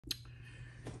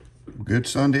Good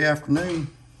Sunday afternoon.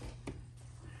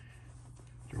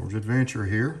 George Adventure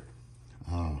here.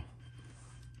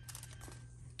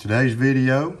 Today's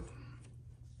video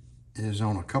is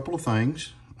on a couple of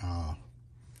things.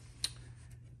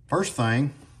 First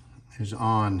thing is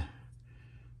on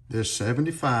this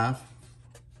 75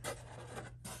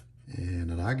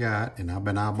 and that I got, and I've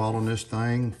been eyeballing this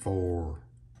thing for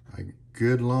a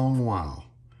good long while.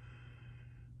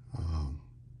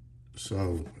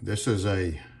 So this is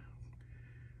a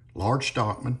large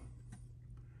Stockman,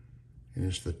 and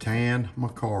it's the tan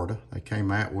Micarta they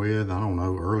came out with, I don't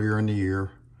know, earlier in the year.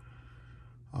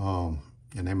 And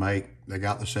they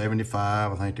got the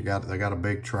 75. I think they got a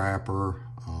big trapper.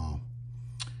 I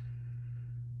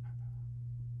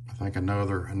think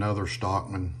another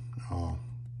Stockman. So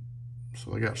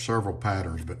they got several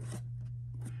patterns, but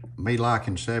me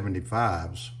liking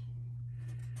 75s,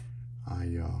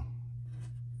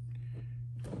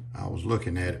 I was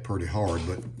looking at it pretty hard,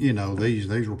 but you know, these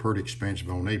were pretty expensive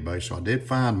on eBay. So I did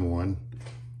find one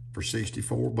for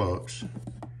 64 bucks. And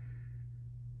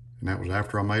that was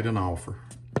after I made an offer.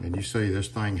 And you see this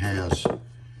thing has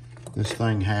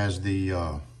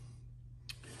the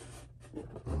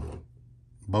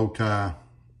bow tie.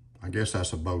 I guess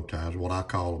that's a bow tie, is what I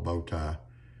call a bow tie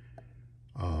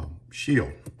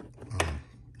shield.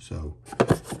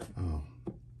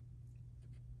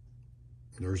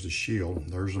 There's the shield,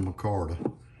 there's the Micarta.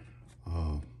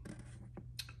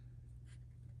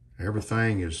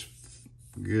 Everything is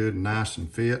good, nice and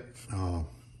fit. There's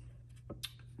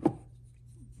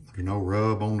no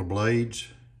rub on the blades.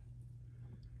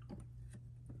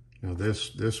 Now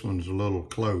this one's a little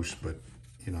close, but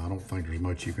you know, I don't think there's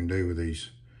much you can do with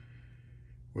these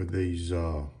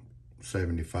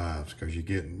 75s, because you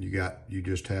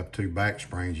just have two back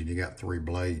springs and you got 3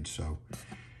 blades. So,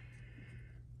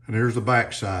 and there's the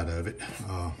back side of it.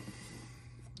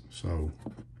 So,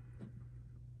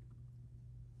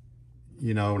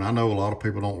 you know, and I know a lot of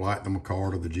people don't like the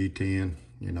Micarta, the G10,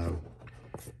 you know.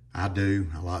 I do.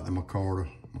 I like the Micarta.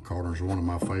 Micarta is one of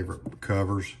my favorite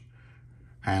covers,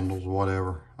 handles,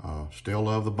 whatever. Still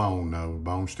love the bone though. The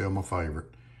bone's still my favorite.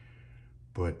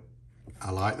 But I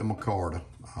like the Micarta.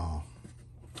 I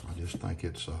just think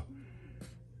it's a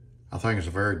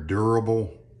very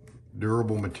durable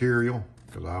material,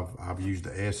 because I've used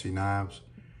the Essie knives,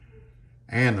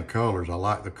 and the colors. I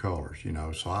like the colors, you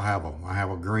know. So I have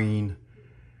a green.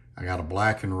 I got a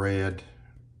black and red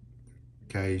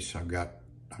case. I've got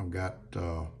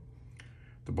the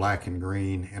black and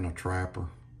green in a trapper.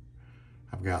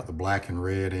 I've got the black and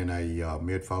red in a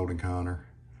mid-folding hunter.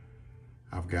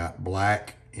 I've got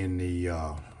black in the,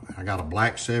 I got a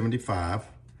black 75,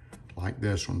 like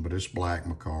this one, but it's black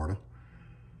Micarta.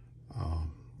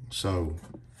 So,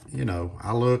 you know,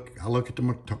 I look at the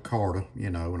Micarta, you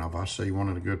know, and if I see one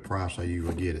at a good price, I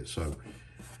usually get it. So,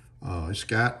 it's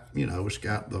got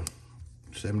the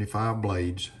 75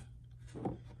 blades.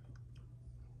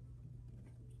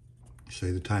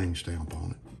 See the tang stamp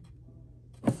on it.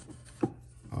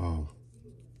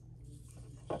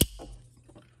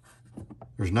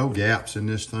 There's no gaps in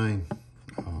this thing.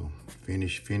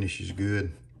 Finish is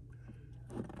good.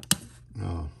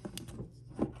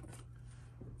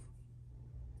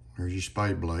 There's your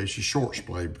spade blade. It's a short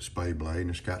spade blade, and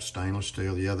it's got stainless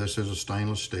steel. Yeah, this is a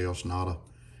stainless steel. It's not a.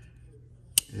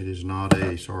 It is not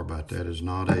a. Sorry about that. It's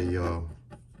not a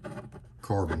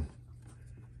carbon.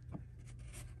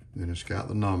 Then it's got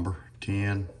the number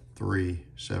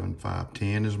 10375.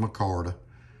 10 is Micarta.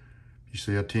 You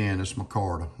see a 10, it's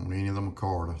Micarta on any of the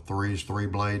Micarta. 3 is 3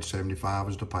 blades, 75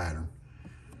 is the pattern.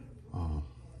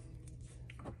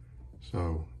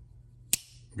 So,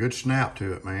 good snap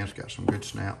to it, man. It's got some good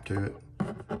snap to it.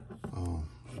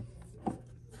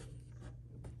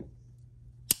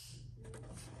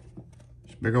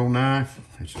 It's a big old knife.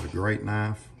 It's a great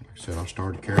knife. Like I said, I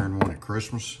started carrying one at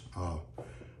Christmas. My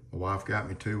wife got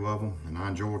me 2 of them, and I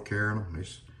enjoy carrying them.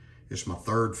 It's my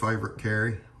 3rd favorite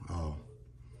carry.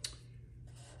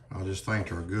 I just think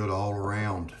they're a good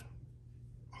all-around,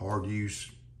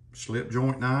 hard-use slip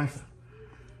joint knife.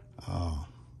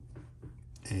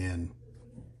 And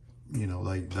you know,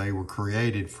 they were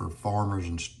created for farmers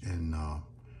and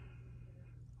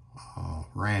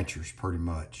ranchers, pretty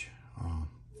much.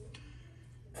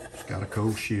 It's got a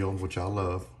cool shield, which I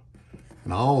love,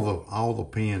 and all the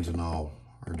pins and all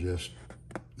are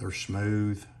they're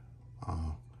smooth.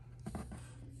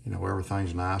 You know,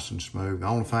 everything's nice and smooth. The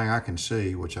only thing I can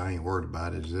see, which I ain't worried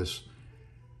about, is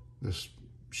this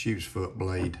sheep's foot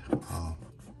blade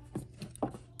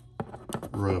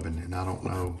rubbing, and I don't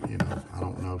know, you know, I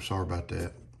don't know. Sorry about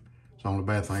that. It's the only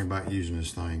bad thing about using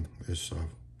this thing, this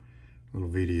little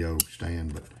video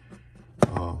stand, but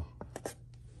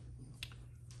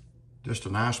Just a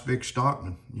nice big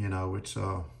Stockman. You know, it's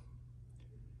a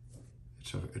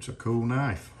cool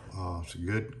knife. It's a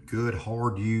good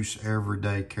hard use,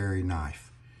 everyday carry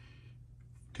knife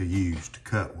to use, to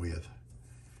cut with.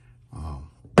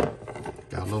 Got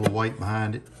a little weight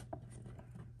behind it,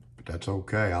 but that's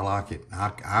okay. I like it.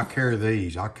 I carry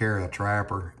these. I carry a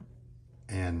trapper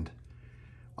and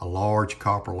a large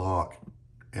copper lock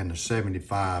and a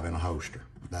 75 in a holster.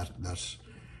 That's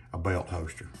a belt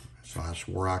holster. So that's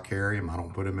where I carry them. I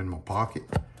don't put them in my pocket.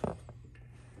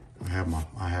 I have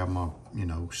my you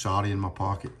know, Saudi in my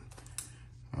pocket.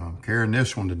 I'm carrying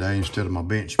this one today instead of my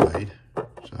bench spade.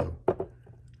 So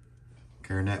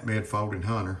carrying that mid-folded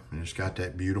hunter, and it's got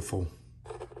that beautiful,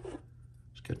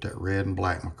 it's got that red and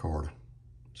black micarta.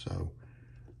 So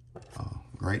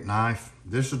great knife.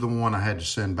 This is the one I had to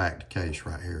send back to case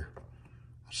right here.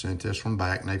 I sent this one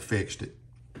back and they fixed it.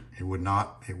 It would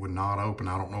not open.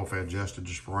 I don't know if they adjusted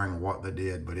the spring or what they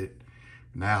did, but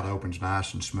now it opens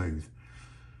nice and smooth.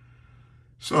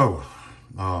 So,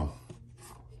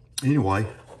 anyway,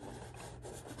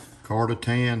 Micarta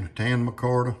tan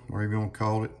micarta, whatever you want to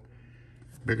call it.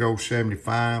 Big old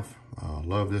 75.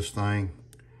 Love this thing.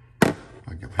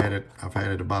 I've had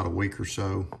it about a week or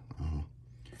so.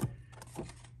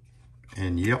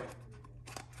 And yep,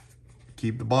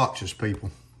 keep the boxes,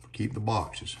 people. Keep the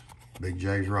boxes. Big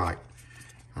J's right.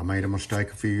 I made a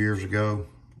mistake a few years ago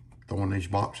throwing these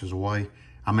boxes away.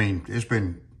 I mean, it's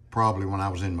been probably when I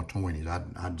was in my 20s.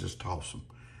 I'd just toss them.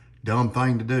 Dumb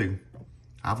thing to do.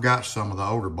 I've got some of the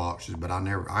older boxes, but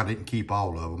I didn't keep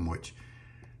all of them, which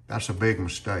that's a big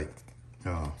mistake.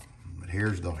 But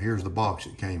here's the box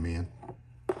it came in.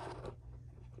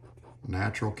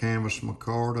 Natural canvas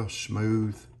micarta,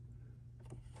 smooth,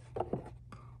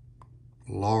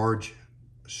 large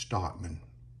Stockman.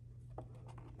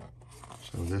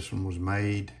 So this one was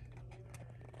made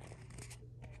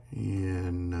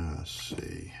in, let's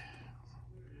see,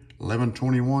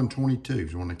 11/21/22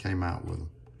 is when they came out with them.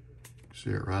 See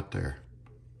it right there.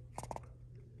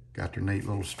 Got their neat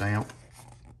little stamp.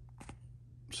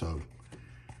 So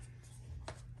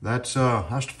that's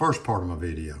the first part of my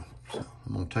video. So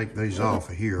I'm gonna take these off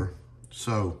of here.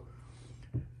 So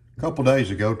a couple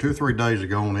days ago, 2 or 3 days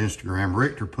ago on Instagram,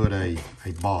 Richter put a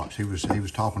box. He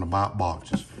was talking about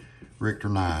boxes. Richter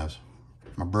Knives.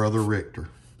 My brother Richter,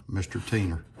 Mr.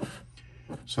 Teener.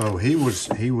 So he was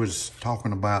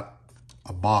talking about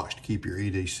a box to keep your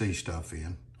EDC stuff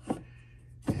in.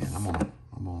 And I'm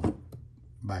gonna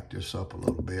back this up a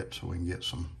little bit so we can get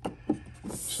some.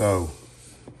 So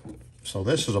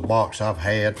this is a box I've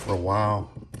had for a while,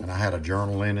 and I had a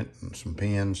journal in it and some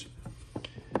pens.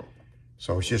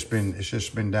 So it's just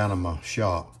been down in my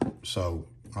shop. So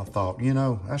I thought, you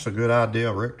know, that's a good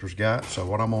idea Richter's got. So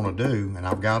what I'm gonna do, and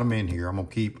I've got them in here, I'm gonna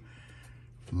keep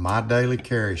my daily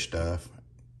carry stuff,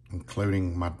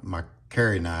 including my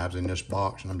carry knives, in this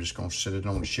box, and I'm just gonna sit it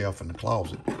on the shelf in the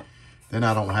closet. Then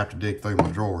I don't have to dig through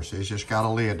my drawers. See, it's just got a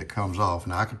lid that comes off.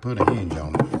 Now I could put a hinge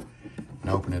on it and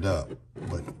open it up,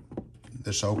 but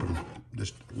this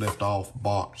lift off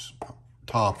box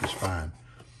top is fine.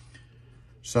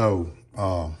 So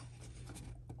I'm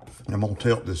gonna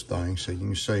tilt this thing so you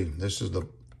can see this is the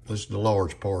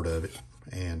large part of it.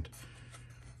 And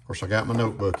of course I got my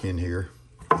notebook in here,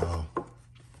 and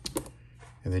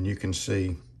then you can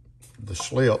see the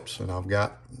slips, and I've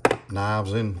got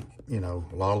knives in, you know,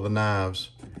 a lot of the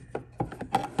knives.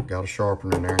 Got a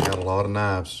sharpener in there, got a lot of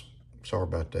knives. Sorry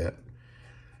about that.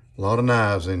 A lot of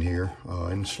knives in here,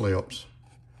 in slips.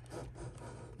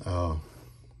 So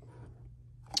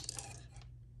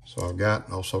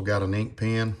I've also got an ink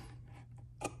pen.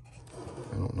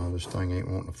 I don't know, this thing ain't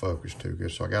wanting to focus too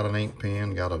good. So I got an ink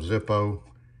pen, got a Zippo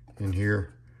in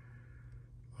here.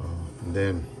 And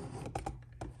then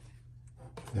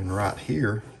right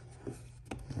here,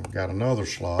 I've got another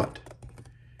slot.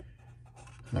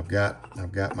 And I've got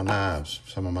my knives,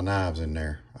 some of my knives in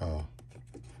there. So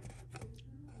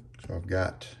I've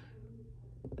got,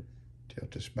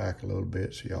 tilt this back a little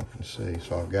bit so y'all can see.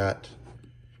 So I've got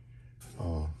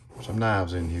some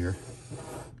knives in here.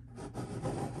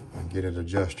 I can get it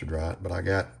adjusted right, but I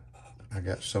got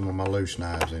some of my loose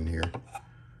knives in here.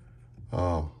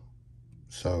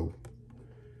 So,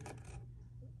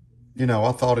 you know,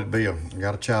 I thought it'd be I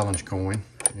got a challenge coin,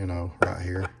 you know, right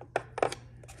here.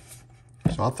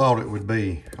 So I thought it would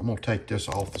be, I'm gonna take this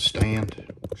off the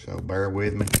stand, so bear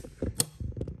with me.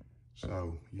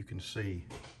 So you can see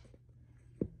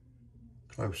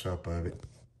close up of it.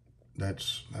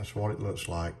 That's what it looks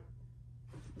like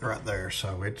right there.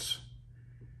 So it's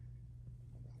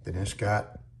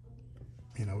got,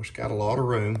 you know, it's got a lot of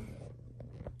room.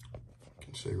 You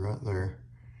See right there.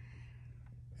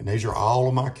 And these are all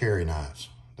of my carry knives.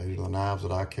 These are the knives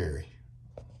that I carry.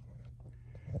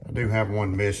 I do have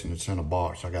one missing. It's in a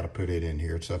box. I got to put it in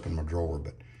here. It's up in my drawer,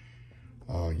 but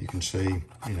you can see,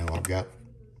 you know, I've got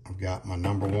my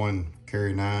 #1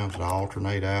 carry knives that I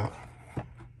alternate out.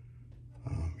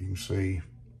 You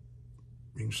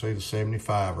can see the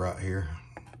 75 right here.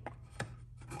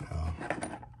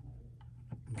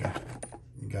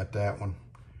 Got that one.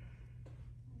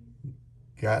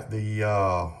 Got the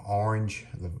orange,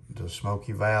 the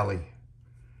Smoky Valley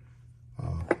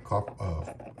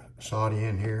Saudi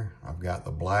in here. I've got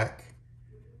the black.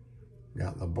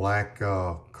 Got the black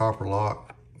copper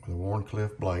lock with a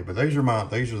Warncliffe blade. But these are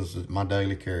my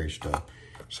daily carry stuff.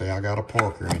 See, I got a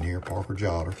Parker in here, Parker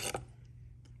Jotter.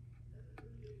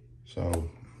 So,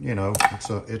 you know,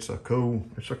 it's a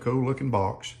cool looking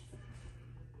box.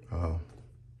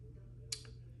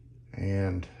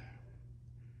 And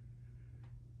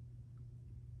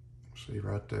see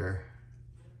right there.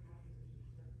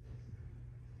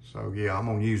 So yeah, I'm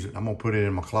gonna use it. I'm gonna put it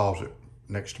in my closet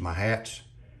next to my hats.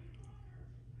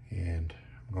 And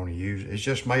I'm gonna use it. It's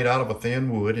just made out of a thin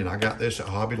wood, and I got this at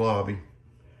Hobby Lobby.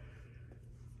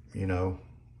 You know,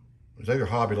 it was either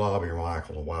Hobby Lobby or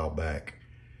Michael a while back.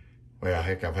 Well,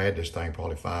 heck, I've had this thing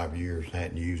probably 5 years and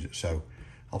hadn't used it, so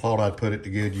I thought I'd put it to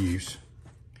good use.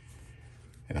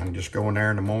 And I can just go in there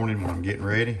in the morning when I'm getting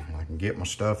ready, and I can get my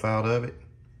stuff out of it.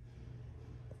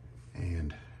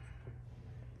 And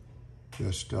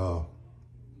just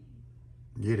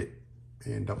get it,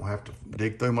 and don't have to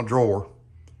dig through my drawer.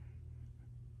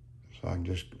 So I can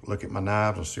just look at my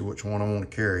knives and see which one I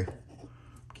want to carry.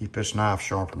 Keep this knife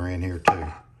sharpener in here too.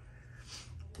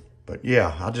 But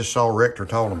yeah, I just saw Richter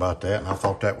talking about that, and I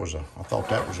thought that was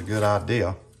a good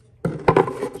idea. So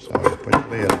I just put the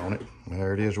lid on it.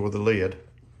 There it is with the lid.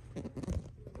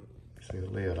 See the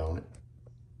lid on it,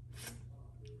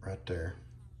 right there.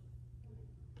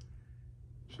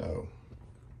 So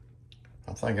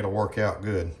I think it'll work out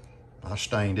good. I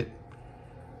stained it.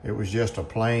 It was just a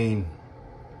plain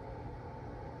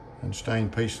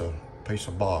unstained piece of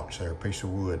box there, piece of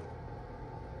wood.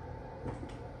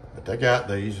 But they got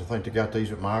these. I think they got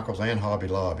these at Michael's and Hobby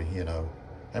Lobby. You know,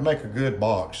 they make a good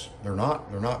box. They're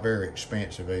not very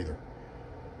expensive either.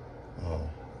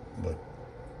 But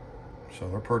so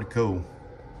they're pretty cool.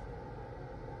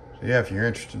 So yeah, if you're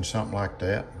interested in something like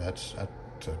that, that's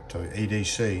to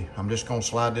EDC. I'm just gonna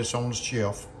slide this on the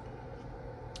shelf.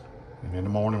 And in the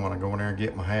morning when I go in there and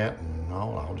get my hat and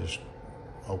all, I'll just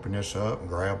open this up and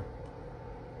grab,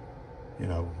 you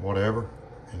know, whatever.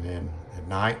 And then at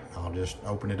night, I'll just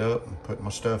open it up and put my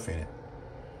stuff in it.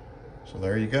 So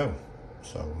there you go.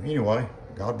 So anyway,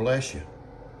 God bless you.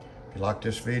 If you like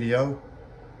this video,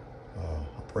 I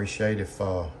appreciate if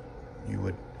you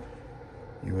would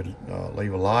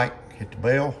leave a like, hit the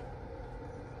bell.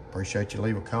 Appreciate you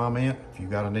leave a comment. If you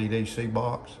got an EDC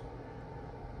box,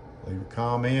 leave a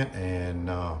comment and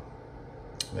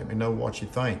let me know what you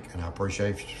think. And I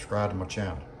appreciate if you subscribe to my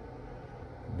channel.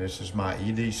 This is my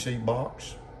EDC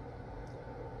box.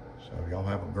 So y'all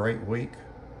have a great week.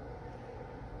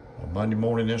 A Monday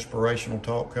morning inspirational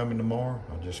talk coming tomorrow.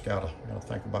 I just gotta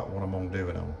think about what I'm gonna do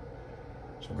it on.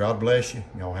 So God bless you.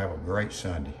 Y'all have a great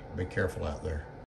Sunday. Be careful out there.